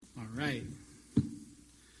right.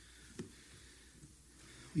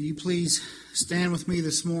 Will you please stand with me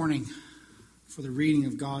this morning for the reading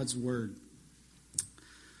of God's Word?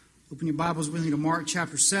 Open your Bibles with me to Mark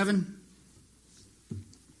chapter 7.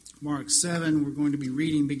 Mark 7, we're going to be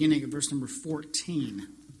reading beginning at verse number 14.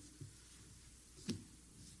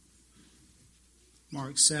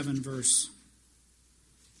 Mark 7, verse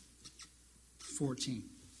 14.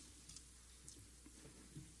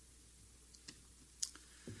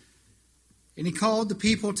 And he called the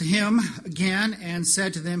people to him again and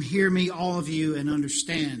said to them, "Hear me, all of you, and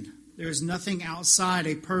understand. There is nothing outside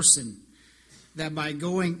a person that by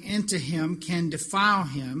going into him can defile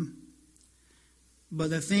him,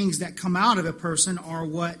 but the things that come out of a person are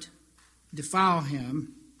what defile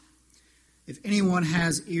him. If anyone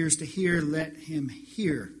has ears to hear, let him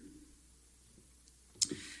hear."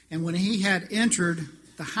 And when he had entered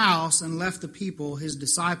the house and left the people, his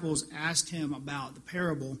disciples asked him about the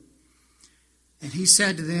parable. And he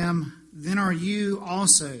said to them, "Then are you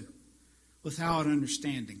also without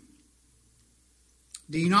understanding?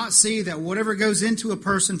 Do you not see that whatever goes into a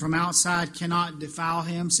person from outside cannot defile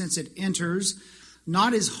him, since it enters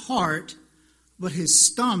not his heart, but his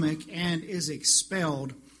stomach, and is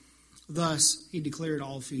expelled? Thus he declared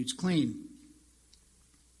all foods clean."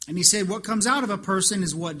 And he said, "What comes out of a person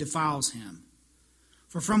is what defiles him.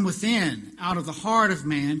 For from within, out of the heart of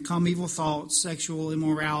man, come evil thoughts, sexual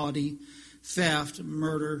immorality, theft,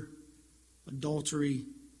 murder, adultery,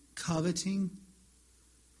 coveting,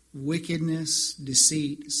 wickedness,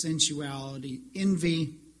 deceit, sensuality,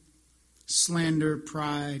 envy, slander,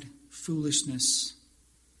 pride, foolishness.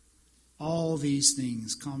 All these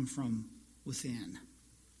things come from within,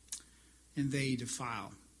 and they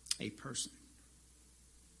defile a person."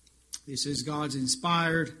 This is God's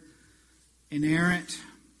inspired, inerrant,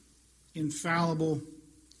 infallible,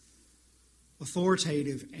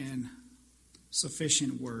 authoritative, and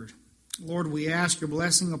sufficient word. Lord, we ask your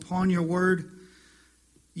blessing upon your word.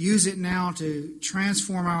 Use it now to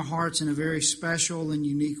transform our hearts in a very special and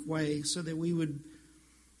unique way, so that we would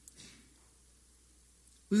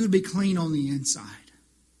be clean on the inside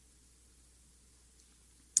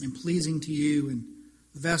and pleasing to you, and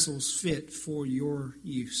vessels fit for your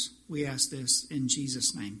use. We ask this in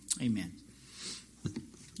Jesus' name. Amen.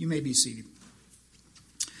 You may be seated.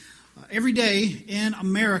 Every day in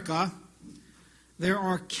America, there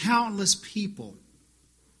are countless people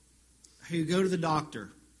who go to the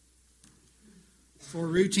doctor for a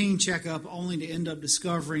routine checkup only to end up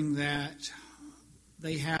discovering that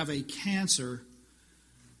they have a cancer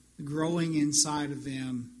growing inside of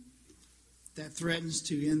them that threatens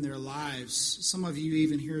to end their lives. Some of you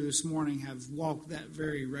even here this morning have walked that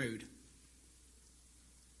very road.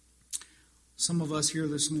 Some of us here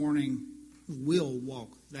this morning will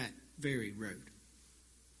walk that very road.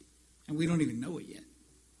 And we don't even know it yet.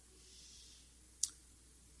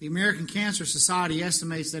 The American Cancer Society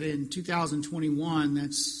estimates that in 2021,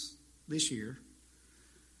 that's this year,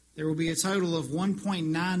 there will be a total of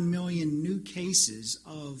 1.9 million new cases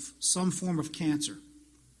of some form of cancer.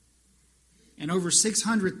 And over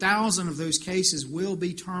 600,000 of those cases will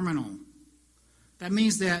be terminal. That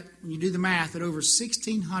means that, when you do the math, that over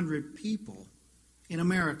 1,600 people in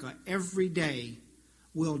America every day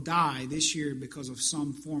will die this year because of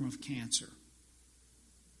some form of cancer.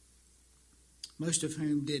 Most of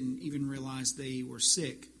whom didn't even realize they were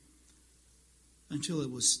sick until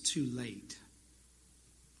it was too late.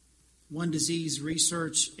 One disease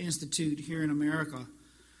research institute here in America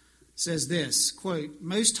says this, quote,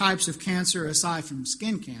 "Most types of cancer, aside from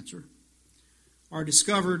skin cancer, are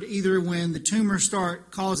discovered either when the tumors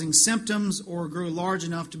start causing symptoms or grow large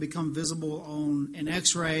enough to become visible on an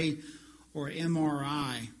X-ray or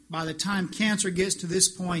MRI. By the time cancer gets to this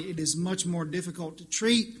point, it is much more difficult to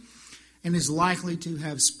treat and is likely to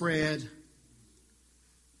have spread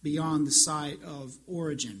beyond the site of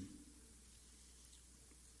origin."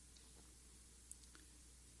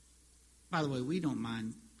 By the way, we don't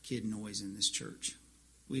mind kid noise in this church.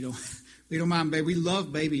 We don't mind baby. We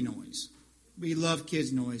love baby noise. We love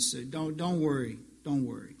kids noise. So don't worry. Don't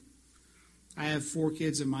worry. I have 4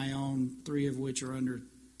 kids of my own, 3 of which are under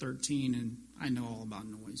 13, and I know all about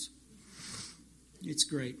noise. It's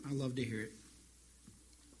great. I love to hear it.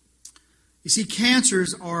 You see,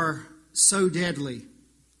 cancers are so deadly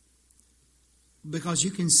because you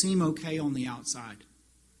can seem okay on the outside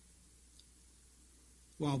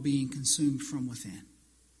while being consumed from within.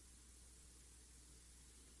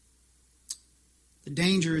 The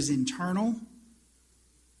danger is internal.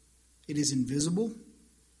 It is invisible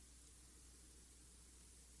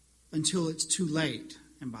until it's too late.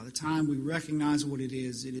 And by the time we recognize what it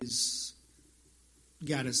is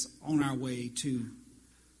got us on our way to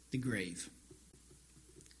the grave.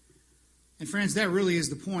 And friends, that really is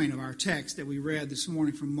the point of our text that we read this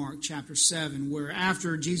morning from Mark chapter 7, where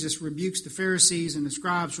after Jesus rebukes the Pharisees and the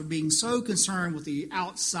scribes for being so concerned with the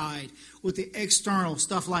outside, with the external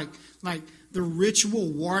stuff like the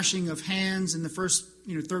ritual washing of hands in the first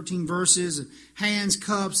 13 verses, of hands,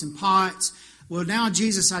 cups, and pots. Well, now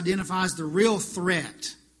Jesus identifies the real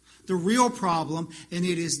threat, the real problem, and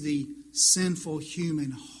it is the sinful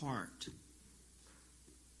human heart.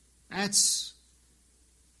 That's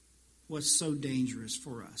what's so dangerous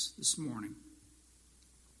for us this morning.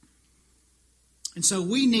 And so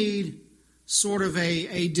we need sort of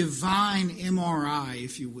a divine MRI,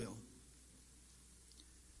 if you will.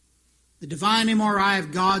 The divine MRI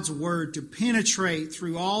of God's Word to penetrate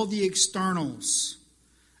through all the externals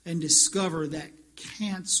and discover that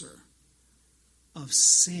cancer of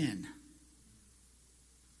sin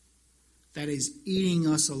that is eating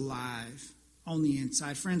us alive on the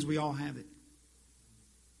inside. Friends, we all have it.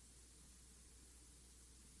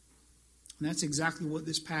 And that's exactly what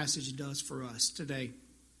this passage does for us today.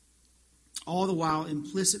 All the while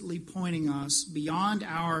implicitly pointing us beyond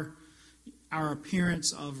our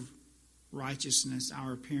appearance of righteousness,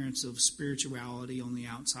 our appearance of spirituality on the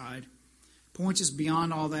outside, points us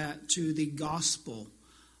beyond all that to the gospel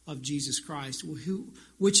of Jesus Christ,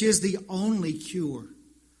 which is the only cure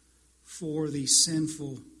for the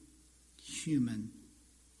sinful human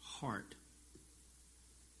heart.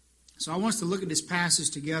 So I want us to look at this passage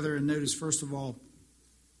together and notice, first of all,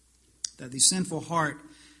 that the sinful heart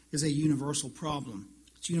is a universal problem.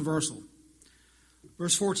 It's universal.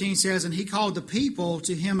 Verse 14 says, "And he called the people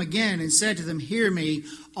to him again and said to them, 'Hear me,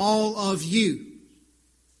 all of you,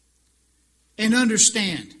 and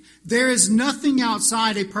understand. There is nothing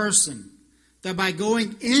outside a person that by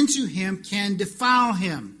going into him can defile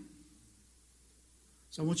him.'"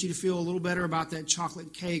 So I want you to feel a little better about that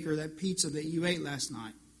chocolate cake or that pizza that you ate last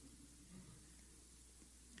night.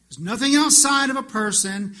 There's nothing outside of a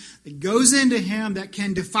person that goes into him that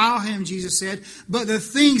can defile him, Jesus said, but the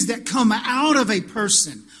things that come out of a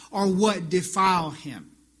person are what defile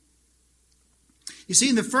him. You see,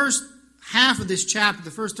 in the first half of this chapter,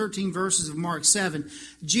 the first 13 verses of Mark 7,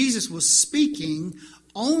 Jesus was speaking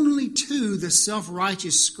only to the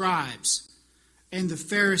self-righteous scribes and the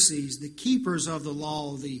Pharisees, the keepers of the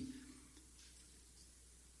law, the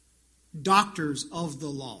doctors of the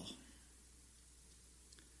law.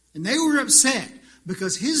 And they were upset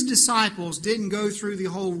because his disciples didn't go through the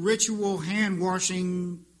whole ritual hand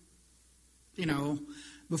washing,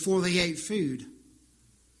 before they ate food.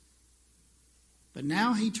 But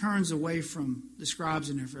now he turns away from the scribes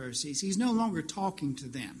and the Pharisees. He's no longer talking to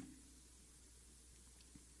them.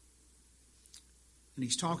 And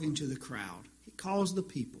he's talking to the crowd. He calls the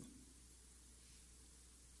people.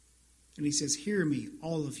 And he says, "Hear me,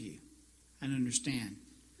 all of you, and understand."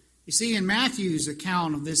 You see, in Matthew's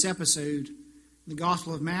account of this episode, the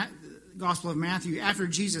Gospel of Matthew, after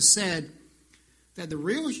Jesus said that the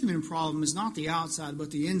real human problem is not the outside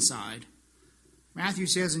but the inside, Matthew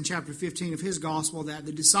says in chapter 15 of his Gospel that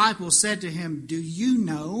the disciples said to him, "Do you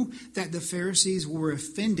know that the Pharisees were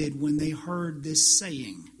offended when they heard this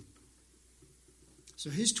saying?"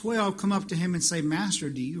 So his 12 come up to him and say, "Master,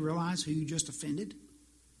 do you realize who you just offended?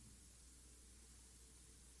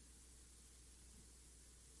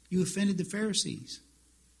 You offended the Pharisees."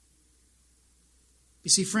 You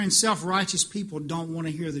see, friends, self-righteous people don't want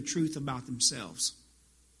to hear the truth about themselves.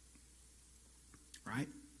 Right?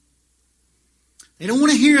 They don't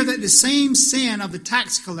want to hear that the same sin of the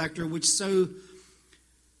tax collector, which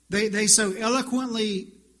they so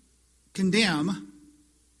eloquently condemn,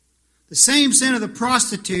 the same sin of the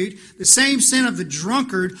prostitute, the same sin of the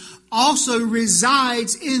drunkard, also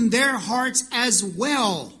resides in their hearts as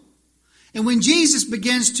well. And when Jesus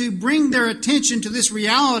begins to bring their attention to this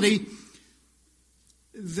reality,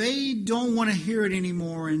 they don't want to hear it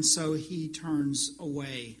anymore, and so he turns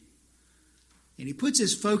away. And he puts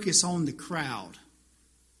his focus on the crowd.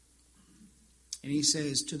 And he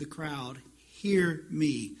says to the crowd, "Hear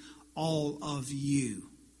me, all of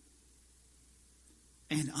you,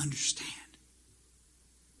 and understand."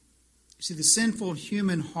 You see, the sinful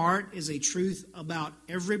human heart is a truth about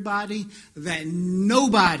everybody that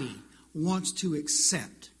nobody wants to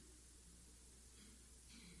accept.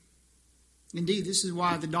 Indeed, this is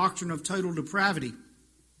why the doctrine of total depravity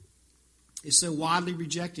is so widely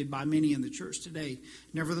rejected by many in the church today.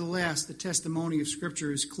 Nevertheless, the testimony of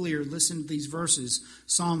Scripture is clear. Listen to these verses.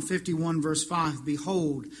 Psalm 51, verse 5.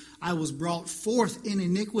 "Behold, I was brought forth in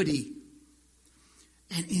iniquity,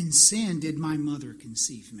 and in sin did my mother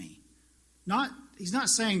conceive me." Not not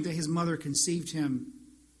saying that his mother conceived him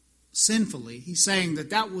sinfully. He's saying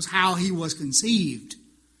that that was how he was conceived.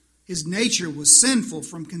 His nature was sinful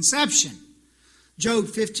from conception. Job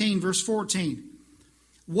 15, verse 14.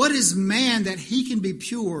 What is man that he can be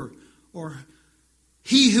pure, or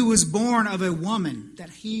he who was born of a woman that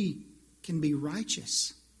he can be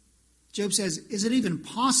righteous? Job says, is it even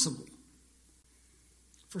possible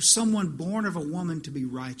for someone born of a woman to be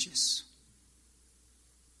righteous?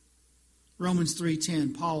 Romans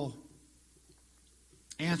 3:10, Paul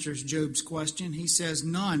answers Job's question. He says,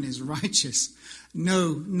 none is righteous.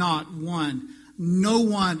 No, not one. No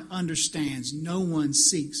one understands. No one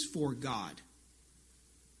seeks for God.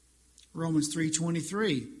 Romans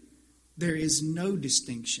 3:23, there is no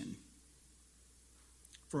distinction,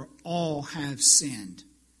 for all have sinned.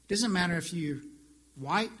 It doesn't matter if you're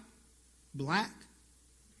white, black.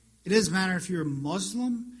 It doesn't matter if you're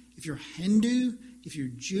Muslim, if you're Hindu, if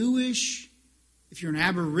you're Jewish, if you're an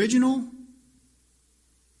Aboriginal,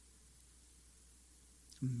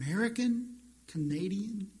 American,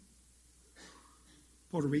 Canadian,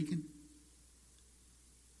 Puerto Rican.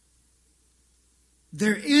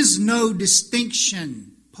 There is no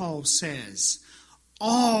distinction, Paul says.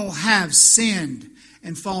 All have sinned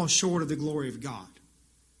and fall short of the glory of God.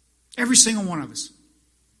 Every single one of us.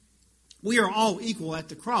 We are all equal at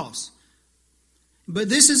the cross. But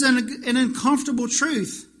this is an uncomfortable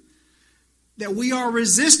truth that we are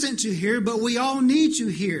resistant to hear, but we all need to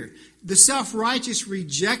hear. The self-righteous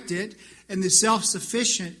reject it, and the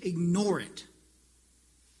self-sufficient ignore it.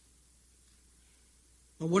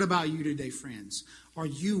 But what about you today, friends? Are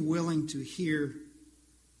you willing to hear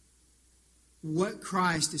what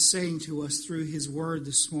Christ is saying to us through His Word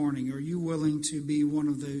this morning? Are you willing to be one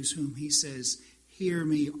of those whom He says, hear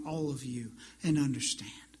me, all of you, and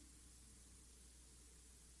understand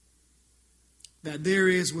that there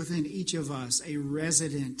is within each of us a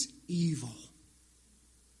resident evil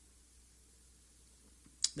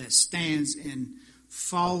that stands in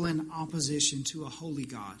fallen opposition to a holy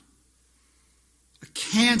God? A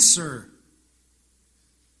cancer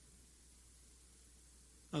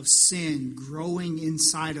of sin growing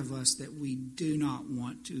inside of us that we do not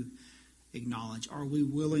want to acknowledge. Are we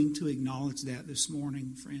willing to acknowledge that this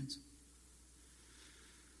morning, friends?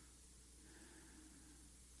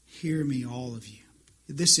 Hear me, all of you.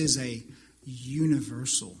 This is a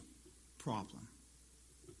universal problem.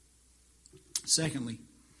 Secondly,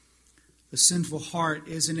 the sinful heart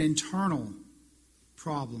is an internal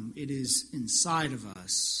problem. It is inside of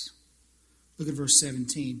us. Look at verse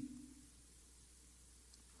 17.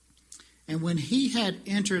 And when he had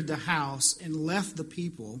entered the house and left the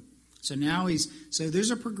people, so there's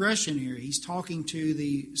a progression here. He's talking to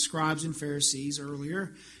the scribes and Pharisees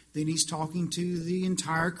earlier. Then he's talking to the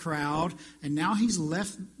entire crowd. And now he's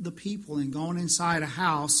left the people and gone inside a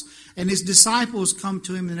house. And his disciples come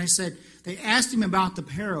to him and they asked him about the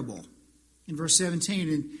parable in verse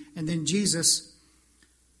 17. And then Jesus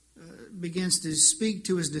begins to speak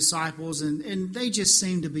to his disciples, and they just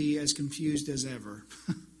seem to be as confused as ever.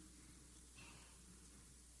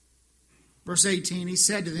 Verse 18, he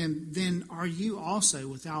said to them, then are you also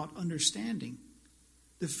without understanding?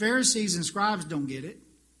 The Pharisees and scribes don't get it.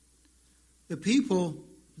 The people,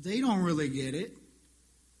 they don't really get it.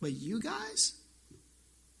 But you guys,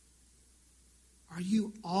 are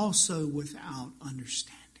you also without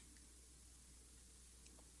understanding?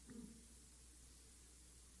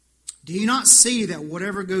 Do you not see that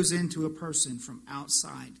whatever goes into a person from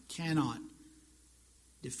outside cannot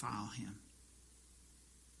defile him?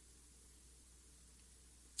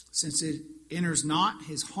 Since it enters not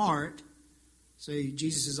his heart, so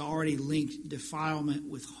Jesus has already linked defilement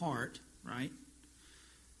with heart, right?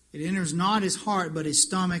 It enters not his heart, but his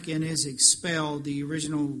stomach, and is expelled. The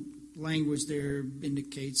original language there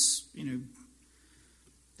indicates,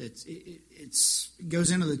 that it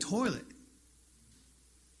goes into the toilet.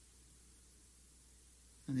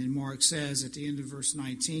 And then Mark says at the end of verse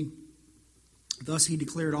 19, thus he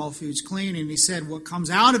declared all foods clean, and he said, what comes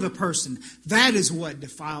out of a person, that is what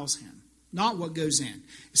defiles him, not what goes in.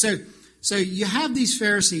 So you have these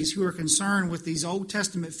Pharisees who are concerned with these Old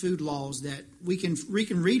Testament food laws that we can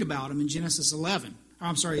read about them in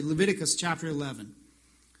Leviticus chapter 11,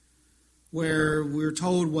 where we're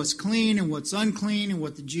told what's clean and what's unclean and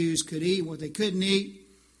what the Jews could eat, what they couldn't eat.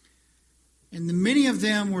 And many of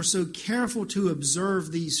them were so careful to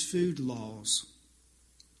observe these food laws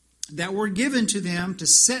that were given to them to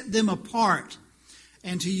set them apart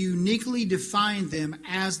and to uniquely define them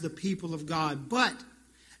as the people of God. But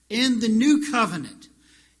in the new covenant,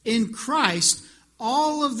 in Christ,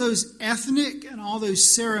 all of those ethnic and all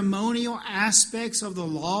those ceremonial aspects of the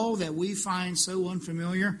law that we find so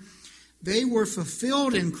unfamiliar, they were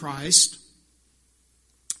fulfilled in Christ.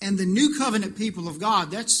 And the new covenant people of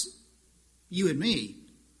God, that's you and me,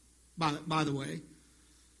 by the way.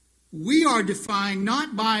 We are defined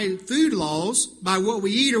not by food laws, by what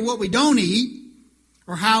we eat or what we don't eat,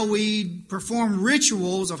 or how we perform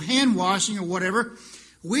rituals of hand washing or whatever.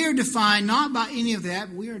 We are defined not by any of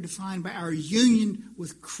that. We are defined by our union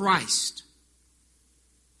with Christ.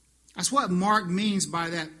 That's what Mark means by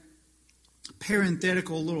that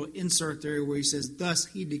parenthetical little insert there where he says, thus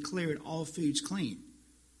he declared all foods clean.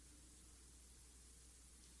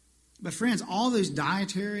 But friends, all those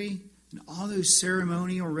dietary and all those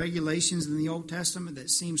ceremonial regulations in the Old Testament that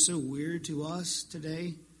seem so weird to us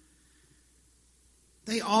today,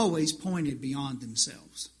 they always pointed beyond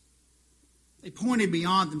themselves. They pointed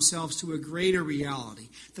beyond themselves to a greater reality,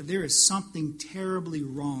 that there is something terribly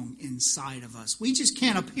wrong inside of us. We just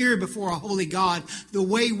can't appear before a holy God the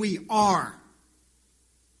way we are,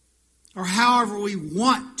 or however we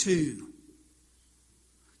want to.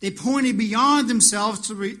 They pointed beyond themselves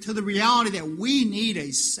to the reality that we need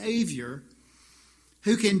a Savior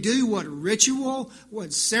who can do what ritual,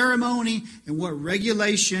 what ceremony, and what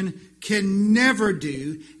regulation can never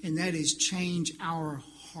do, and that is change our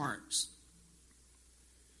hearts.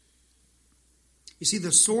 You see,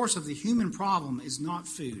 the source of the human problem is not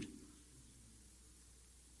food.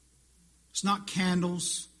 It's not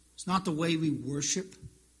candles. It's not the way we worship.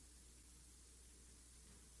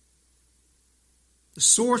 The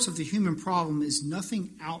source of the human problem is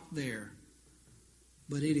nothing out there,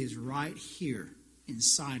 but it is right here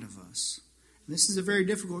inside of us. And this is a very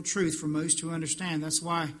difficult truth for most to understand. That's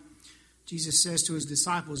why Jesus says to his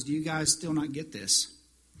disciples, do you guys still not get this?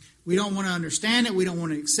 We don't want to understand it. We don't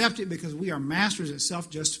want to accept it because we are masters at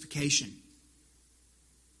self-justification.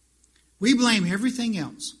 We blame everything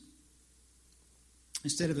else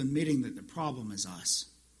instead of admitting that the problem is us.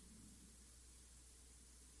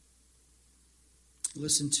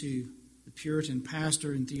 Listen to the Puritan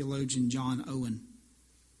pastor and theologian John Owen.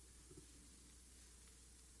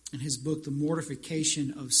 In his book, The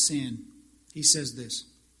Mortification of Sin, he says this: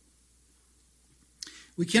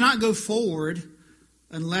 we cannot go forward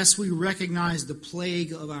unless we recognize the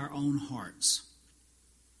plague of our own hearts.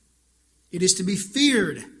 It is to be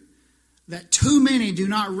feared that too many do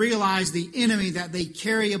not realize the enemy that they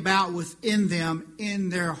carry about within them in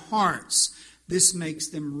their hearts. This makes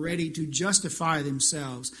them ready to justify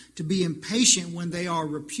themselves, to be impatient when they are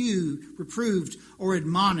reproved or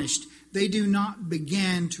admonished. They do not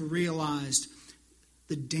begin to realize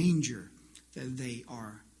the danger that they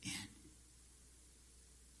are in.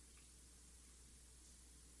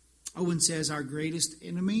 Owen says our greatest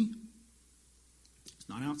enemy is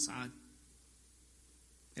not outside.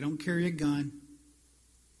 They don't carry a gun.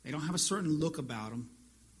 They don't have a certain look about them.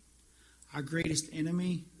 Our greatest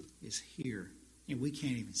enemy is here, and we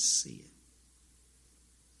can't even see it.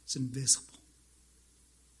 It's invisible.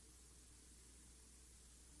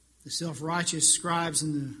 The self-righteous scribes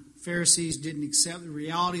and the Pharisees didn't accept the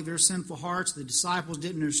reality of their sinful hearts. The disciples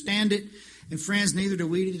didn't understand it. And friends, neither do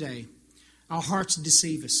we today. Our hearts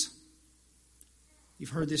deceive us. You've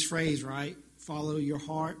heard this phrase, right? Follow your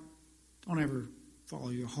heart. Don't ever follow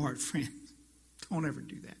your heart, friends. Don't ever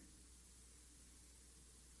do that.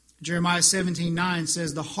 Jeremiah 17:9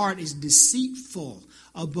 says, the heart is deceitful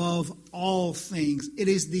above all things. It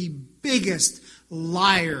is the biggest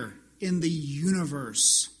liar in the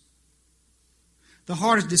universe. The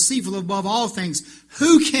heart is deceitful above all things.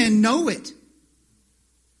 Who can know it?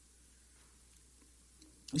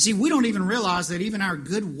 You see, we don't even realize that even our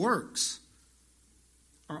good works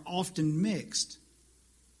are often mixed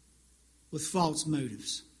with false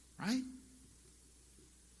motives, right?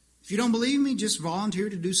 If you don't believe me, just volunteer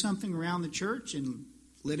to do something around the church and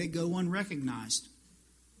let it go unrecognized.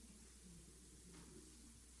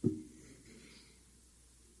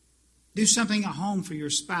 Do something at home for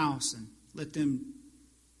your spouse and let them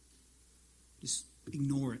just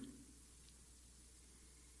ignore it.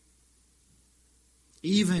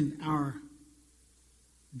 Even our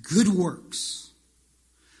good works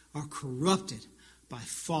are corrupted by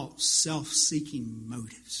false, self-seeking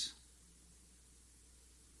motives.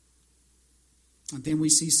 And then we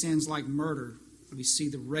see sins like murder. We see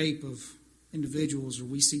the rape of individuals, or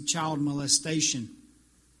we see child molestation.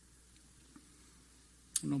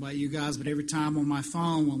 I don't know about you guys, but every time on my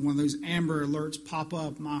phone when one of those Amber Alerts pop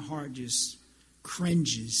up, my heart just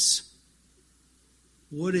cringes.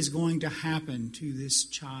 What is going to happen to this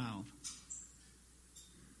child?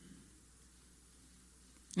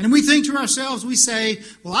 And we think to ourselves, we say,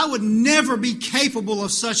 well, I would never be capable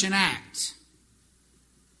of such an act.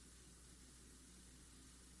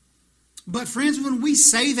 But friends, when we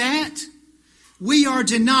say that, we are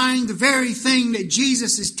denying the very thing that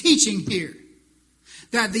Jesus is teaching here.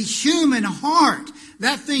 That the human heart,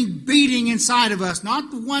 that thing beating inside of us,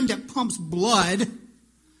 not the one that pumps blood,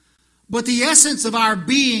 but the essence of our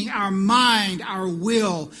being, our mind, our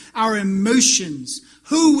will, our emotions,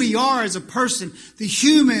 who we are as a person, the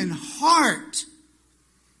human heart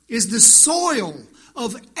is the soil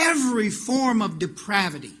of every form of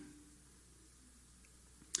depravity.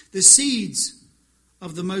 The seeds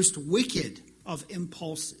of the most wicked of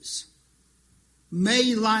impulses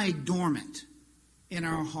may lie dormant in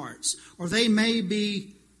our hearts, or they may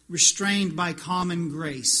be restrained by common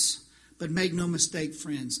grace. But make no mistake,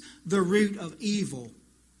 friends, the root of evil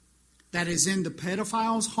that is in the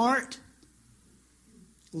pedophile's heart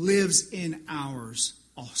lives in ours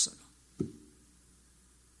also.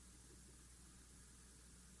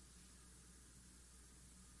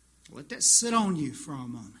 Let that sit on you for a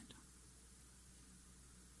moment.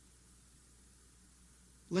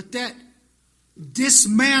 Let that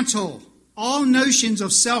dismantle all notions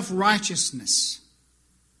of self-righteousness.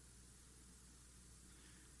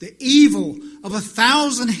 The evil of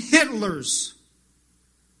 1,000 Hitlers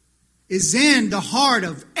is in the heart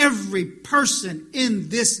of every person in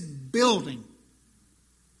this building.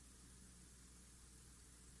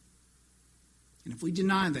 And if we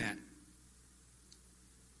deny that,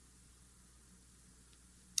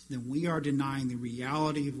 then we are denying the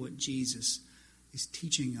reality of what Jesus is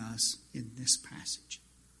teaching us in this passage.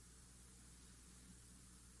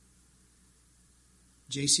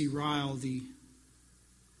 J.C. Ryle, the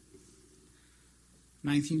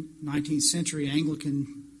 19th century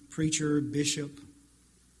Anglican preacher, bishop,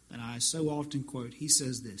 that I so often quote, he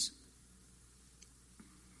says this: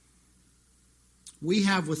 we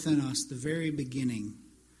have within us the very beginning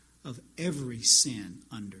of every sin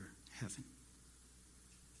under heaven.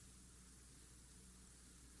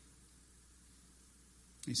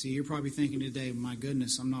 You see, you're probably thinking today, my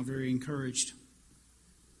goodness, I'm not very encouraged.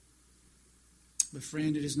 But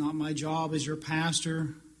friend, it is not my job as your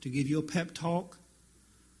pastor to give you a pep talk,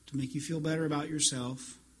 to make you feel better about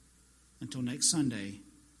yourself. Until next Sunday,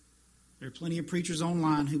 there are plenty of preachers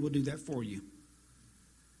online who will do that for you.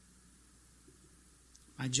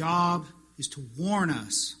 My job is to warn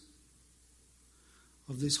us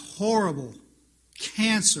of this horrible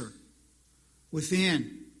cancer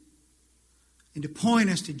within, and to point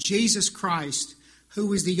us to Jesus Christ,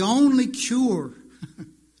 who is the only cure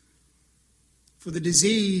for the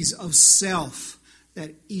disease of self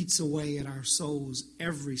that eats away at our souls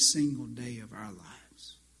every single day of our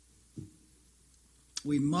lives.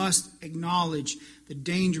 We must acknowledge the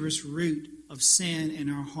dangerous root of sin in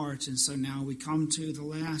our hearts. And so now we come to the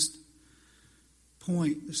last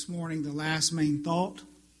point this morning, the last main thought,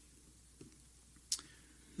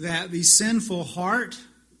 that the sinful heart,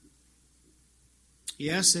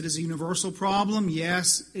 yes, it is a universal problem.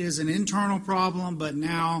 Yes, it is an internal problem, but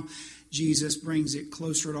now Jesus brings it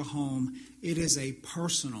closer to home. It is a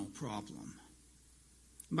personal problem.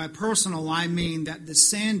 By personal, I mean that the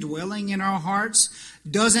sin dwelling in our hearts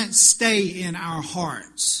doesn't stay in our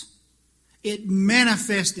hearts. It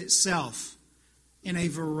manifests itself in a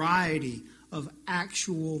variety of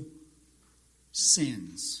actual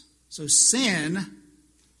sins. So sin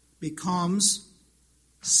becomes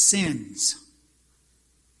sins.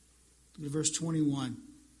 Look at verse 21.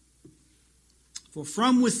 For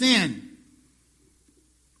from within,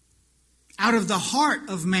 out of the heart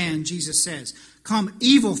of man, Jesus says, come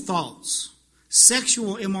evil thoughts,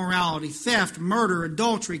 sexual immorality, theft, murder,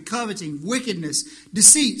 adultery, coveting, wickedness,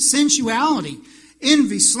 deceit, sensuality,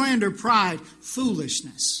 envy, slander, pride,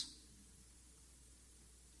 foolishness.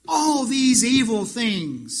 All these evil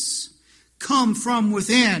things come from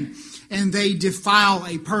within, and they defile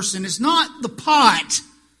a person. It's not the pot,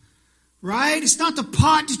 right? It's not the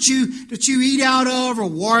pot that you eat out of or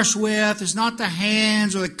wash with. It's not the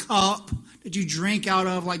hands or the cup that you drink out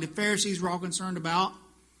of like the Pharisees were all concerned about.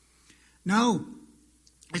 No,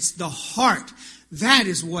 it's the heart. That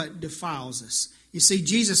is what defiles us. You see,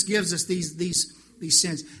 Jesus gives us these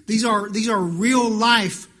sins. These are real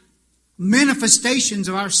life manifestations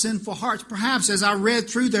of our sinful hearts. Perhaps as I read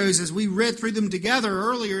through those, as we read through them together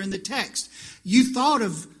earlier in the text, you thought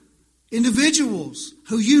of individuals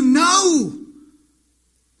who you know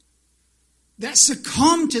that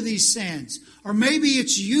succumb to these sins. Or maybe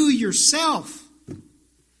it's you yourself.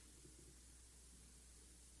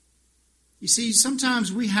 You see,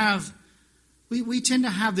 sometimes we tend to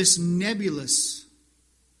have this nebulous,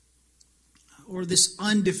 or this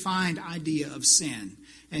undefined idea of sin.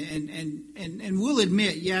 And we'll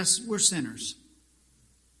admit, yes, we're sinners.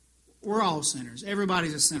 We're all sinners.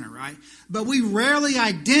 Everybody's a sinner, right? But we rarely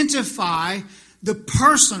identify the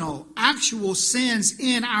personal, actual sins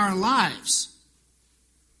in our lives.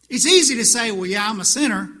 It's easy to say, well, yeah, I'm a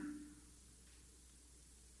sinner.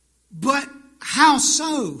 But how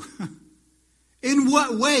so? In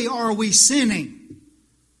what way are we sinning?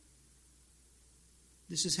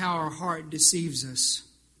 This is how our heart deceives us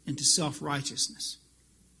into self-righteousness.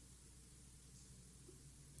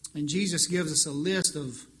 And Jesus gives us a list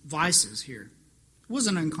of vices here. It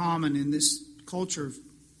wasn't uncommon in this culture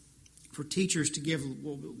for teachers to give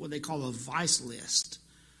what they call a vice list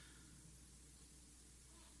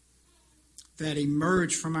that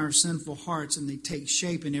emerge from our sinful hearts and they take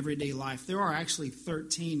shape in everyday life. There are actually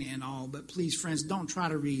 13 in all, but please, friends, don't try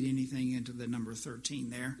to read anything into the number 13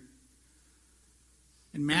 there.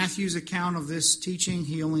 In Matthew's account of this teaching,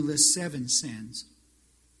 he only lists 7 sins.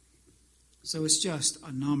 So it's just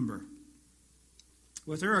a number.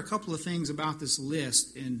 Well, there are a couple of things about this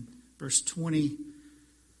list in verse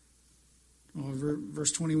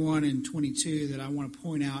 21 and 22 that I want to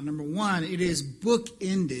point out. Number one, it is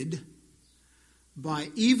bookended by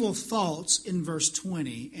evil thoughts in verse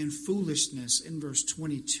 20 and foolishness in verse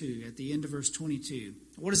 22, at the end of verse 22.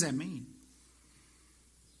 What does that mean?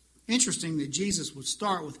 Interesting that Jesus would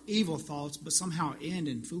start with evil thoughts, but somehow end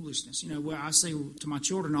in foolishness. You know, what I say to my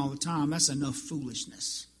children all the time, that's enough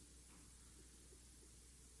foolishness.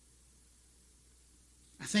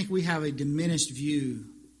 I think we have a diminished view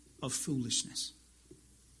of foolishness.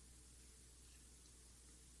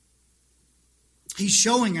 He's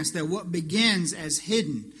showing us that what begins as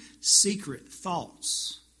hidden, secret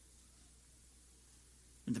thoughts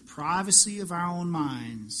in the privacy of our own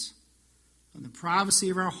minds, in the privacy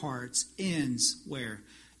of our hearts, ends where?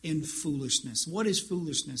 In foolishness. What is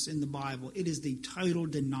foolishness in the Bible? It is the total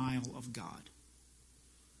denial of God.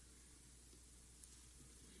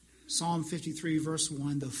 Psalm 53 verse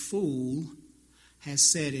 1, the fool has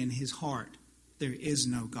said in his heart, there is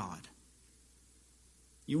no God.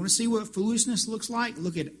 You want to see what foolishness looks like?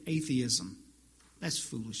 Look at atheism. That's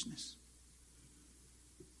foolishness.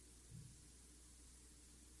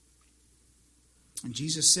 And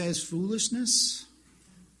Jesus says foolishness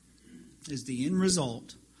is the end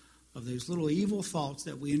result of those little evil thoughts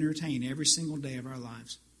that we entertain every single day of our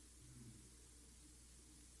lives.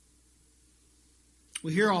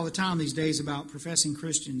 We hear all the time these days about professing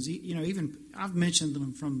Christians. You know, even I've mentioned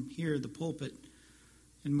them from here, the pulpit,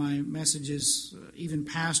 in my messages, even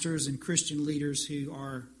pastors and Christian leaders who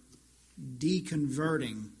are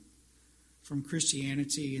deconverting from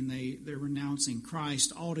Christianity and they're renouncing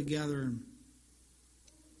Christ altogether.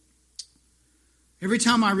 Every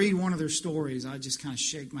time I read one of their stories, I just kind of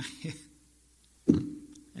shake my head.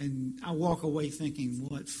 And I walk away thinking,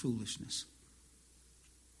 what foolishness.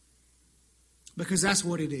 Because that's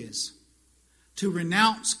what it is. To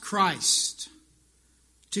renounce Christ,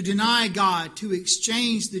 to deny God, to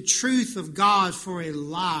exchange the truth of God for a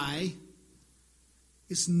lie,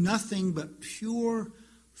 is nothing but pure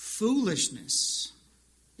foolishness.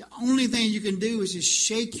 The only thing you can do is just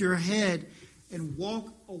shake your head and walk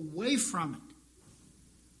away from it.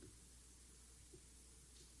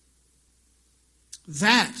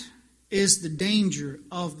 That is the danger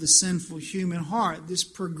of the sinful human heart, this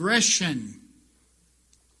progression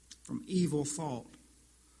from evil thought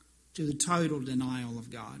to the total denial of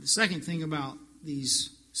God. The second thing about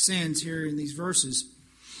these sins here in these verses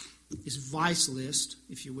is vice list,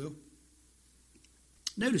 if you will.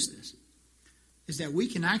 Notice this, is that we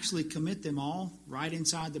can actually commit them all right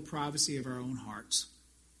inside the privacy of our own hearts.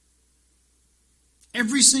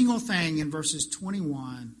 Every single thing in verses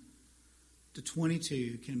 21 to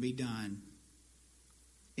 22 can be done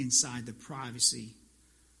inside the privacy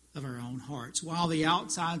of our own hearts. While the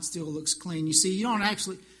outside still looks clean. You see, you don't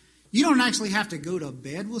actually have to go to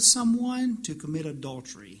bed with someone to commit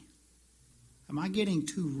adultery. Am I getting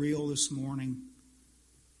too real this morning?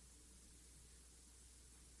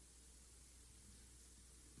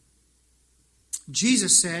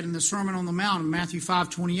 Jesus said in the Sermon on the Mount in Matthew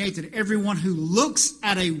 5:28 that everyone who looks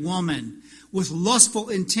at a woman with lustful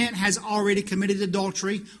intent has already committed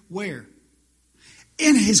adultery. Where?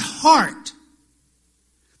 In his heart.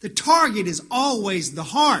 The target is always the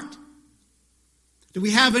heart. Do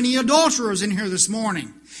we have any adulterers in here this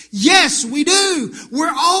morning? Yes, we do.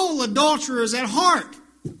 We're all adulterers at heart.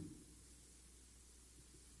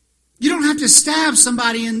 You don't have to stab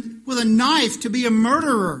somebody with a knife to be a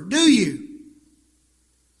murderer, do you?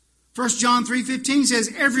 1 John 3:15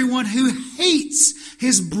 says, everyone who hates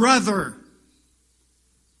his brother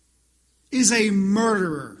is a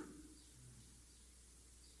murderer.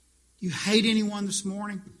 You hate anyone this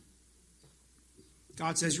morning?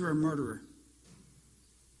 God says you're a murderer.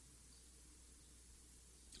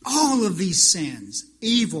 All of these sins,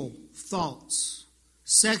 evil thoughts,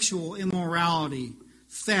 sexual immorality,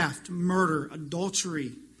 theft, murder,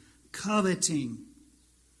 adultery, coveting,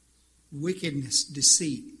 wickedness,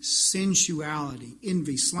 deceit, sensuality,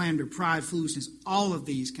 envy, slander, pride, foolishness, all of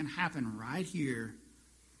these can happen right here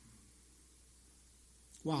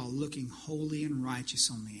while looking holy and righteous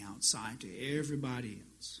on the outside to everybody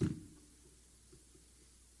else.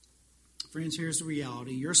 Friends, here's the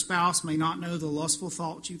reality. Your spouse may not know the lustful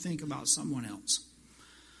thoughts you think about someone else.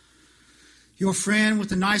 Your friend with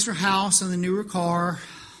the nicer house and the newer car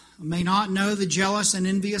may not know the jealous and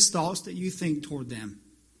envious thoughts that you think toward them.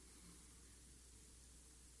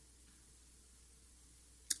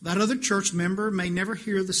 That other church member may never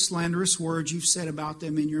hear the slanderous words you've said about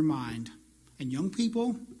them in your mind. And young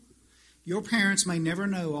people, your parents may never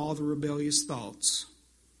know all the rebellious thoughts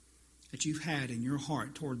that you've had in your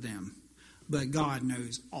heart toward them. But God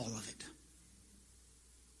knows all of it.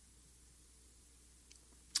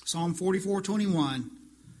 Psalm 44:21.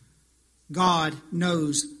 God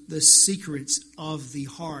knows the secrets of the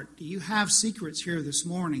heart. Do you have secrets here this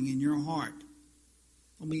morning in your heart?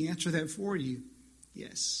 Let me answer that for you.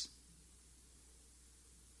 Yes.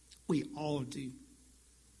 We all do.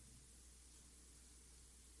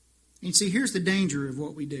 And see, here's the danger of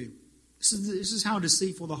what we do. This is how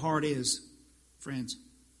deceitful the heart is, friends.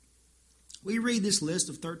 We read this list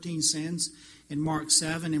of 13 sins in Mark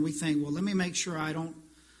 7, and we think, well, let me make sure I don't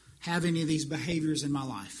have any of these behaviors in my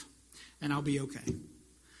life, and I'll be okay.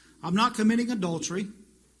 I'm not committing adultery.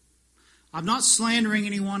 I'm not slandering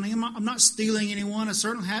anyone. I'm not stealing anyone. I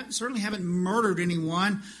certainly haven't murdered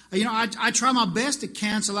anyone. I try my best to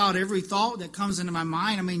cancel out every thought that comes into my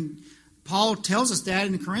mind. I mean, Paul tells us that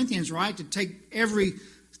in Corinthians, right? To take every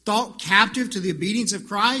thought captive to the obedience of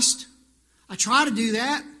Christ. I try to do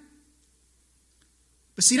that.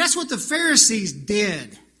 But see, that's what the Pharisees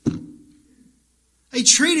did. They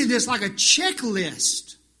treated this like a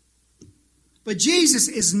checklist. But Jesus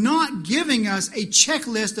is not giving us a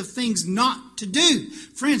checklist of things not to do.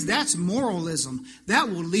 Friends, that's moralism. That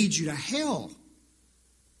will lead you to hell.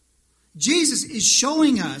 Jesus is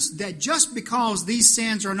showing us that just because these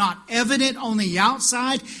sins are not evident on the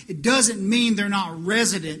outside, it doesn't mean they're not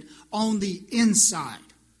resident on the inside.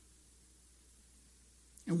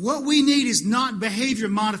 And what we need is not behavior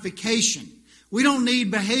modification. We don't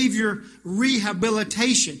need behavior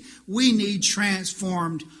rehabilitation. We need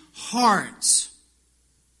transformed hearts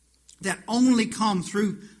that only come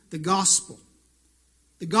through the gospel.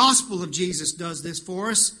 The gospel of Jesus does this for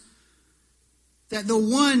us. That the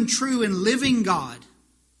one true and living God,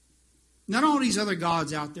 not all these other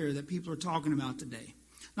gods out there that people are talking about today,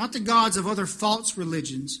 not the gods of other false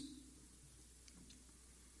religions,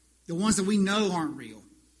 the ones that we know aren't real.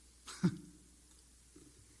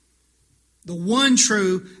 The one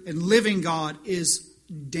true and living God is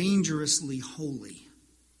dangerously holy.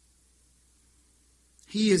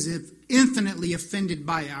 He is infinitely offended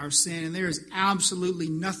by our sin, and there is absolutely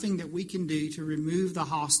nothing that we can do to remove the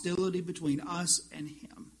hostility between us and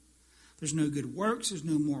Him. There's no good works, there's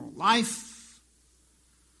no moral life,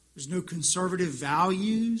 there's no conservative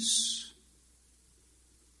values,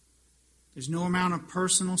 there's no amount of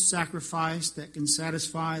personal sacrifice that can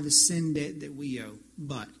satisfy the sin debt that we owe.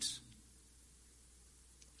 But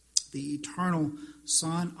the eternal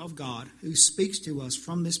Son of God, who speaks to us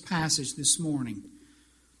from this passage this morning,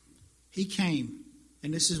 He came,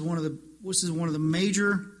 and this is one of the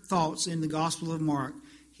major thoughts in the Gospel of Mark.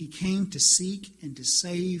 He came to seek and to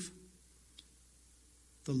save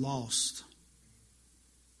the lost.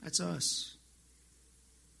 That's us.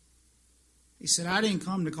 He said, I didn't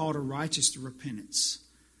come to call the righteous to repentance.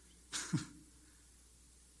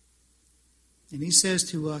 And He says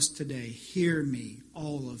to us today, hear me,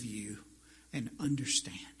 all of you, and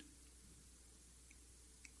understand.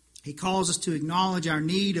 He calls us to acknowledge our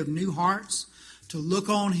need of new hearts, to look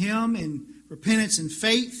on Him in repentance and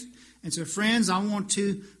faith. And so, friends, I want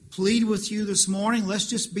to plead with you this morning. Let's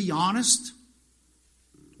just be honest.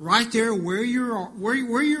 Right there where you're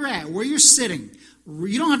at, where you're sitting.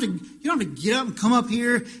 You don't have to get up and come up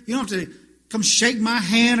here. You don't have to come shake my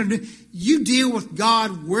hand. You deal with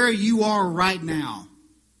God where you are right now.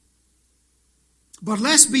 But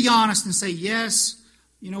let's be honest and say, yes,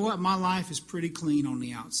 you know what? My life is pretty clean on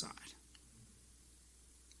the outside.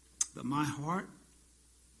 But my heart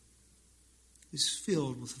is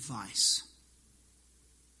filled with vice.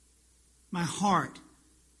 My heart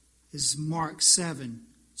is Mark 7,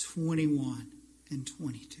 21 and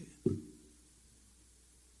 22.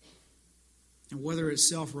 And whether it's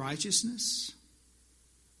self-righteousness,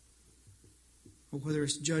 or whether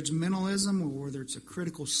it's judgmentalism, or whether it's a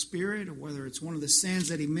critical spirit, or whether it's one of the sins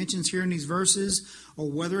that he mentions here in these verses, or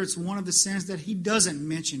whether it's one of the sins that he doesn't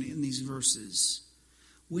mention in these verses,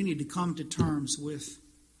 we need to come to terms with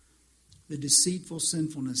the deceitful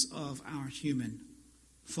sinfulness of our human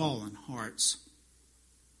fallen hearts.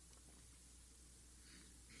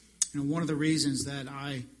 And one of the reasons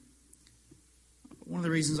I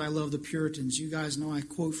love the Puritans, you guys know I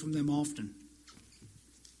quote from them often.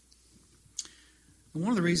 And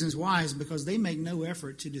one of the reasons why is because they make no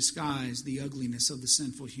effort to disguise the ugliness of the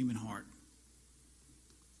sinful human heart.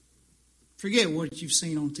 Forget what you've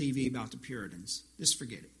seen on TV about the Puritans. Just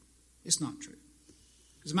forget it. It's not true.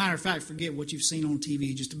 As a matter of fact, forget what you've seen on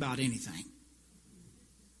TV just about anything.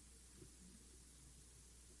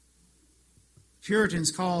 Puritans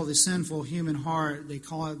call the sinful human heart, they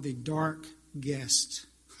call it the dark guest.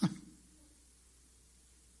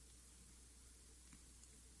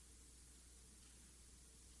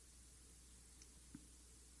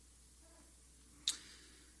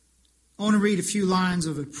 I want to read a few lines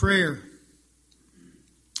of a prayer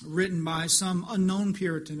written by some unknown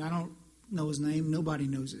Puritan. I don't know his name. Nobody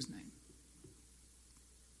knows his name.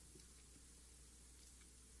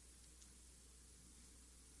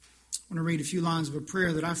 I want to read a few lines of a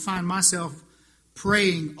prayer that I find myself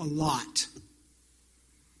praying a lot.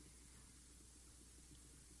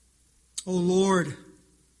 O Lord,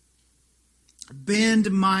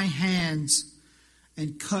 bend my hands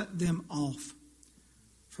and cut them off.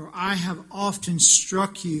 For I have often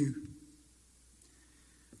struck you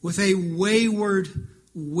with a wayward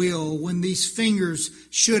will when these fingers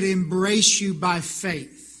should embrace you by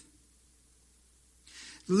faith.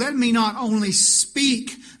 Let me not only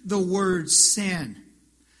speak the word sin,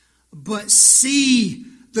 but see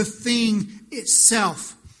the thing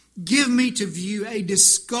itself. Give me to view a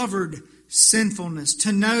discovered sinfulness,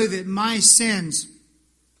 to know that my sins,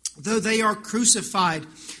 though they are crucified,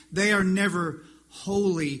 they are never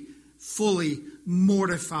wholly, fully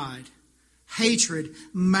mortified. Hatred,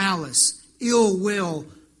 malice, ill will,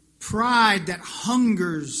 pride that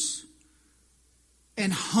hungers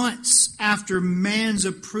and hunts after man's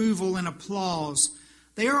approval and applause,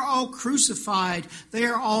 they are all crucified, they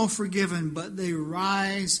are all forgiven, but they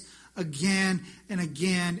rise again and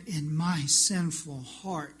again in my sinful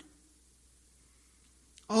heart.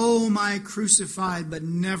 Oh, my crucified but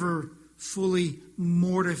never fully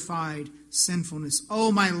mortified sinfulness.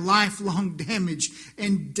 Oh, my lifelong damage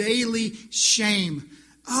and daily shame.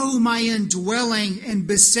 Oh, my indwelling and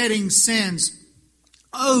besetting sins.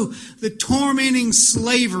 Oh, the tormenting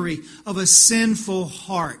slavery of a sinful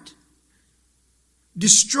heart.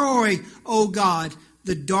 Destroy, O God,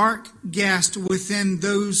 the dark guest within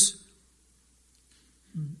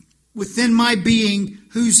my being,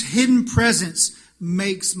 whose hidden presence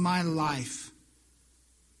makes my life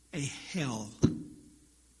a hell.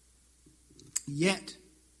 Yet,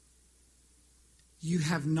 you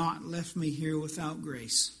have not left me here without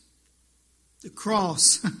grace. The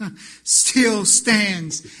cross still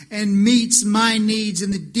stands and meets my needs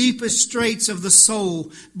in the deepest straits of the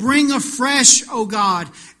soul. Bring afresh, O God,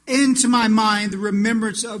 into my mind the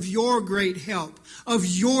remembrance of your great help, of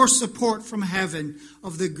your support from heaven,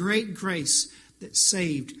 of the great grace that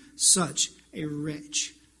saved such a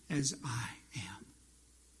wretch as I am.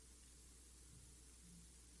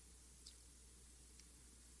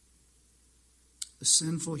 The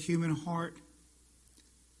sinful human heart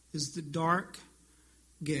is the dark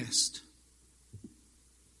guest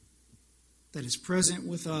that is present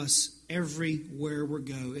with us everywhere we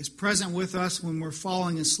go. It's present with us when we're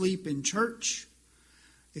falling asleep in church.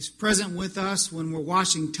 It's present with us when we're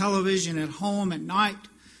watching television at home at night.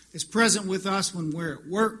 It's present with us when we're at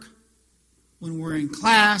work, when we're in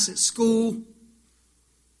class, at school.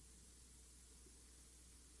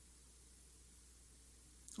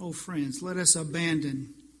 Oh, friends, let us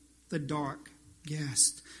abandon the dark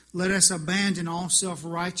guest. Let us abandon all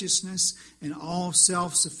self-righteousness and all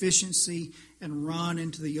self-sufficiency and run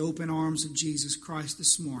into the open arms of Jesus Christ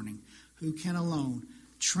this morning, who can alone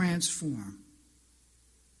transform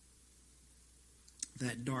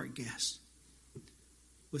that dark guest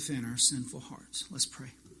within our sinful hearts. Let's pray.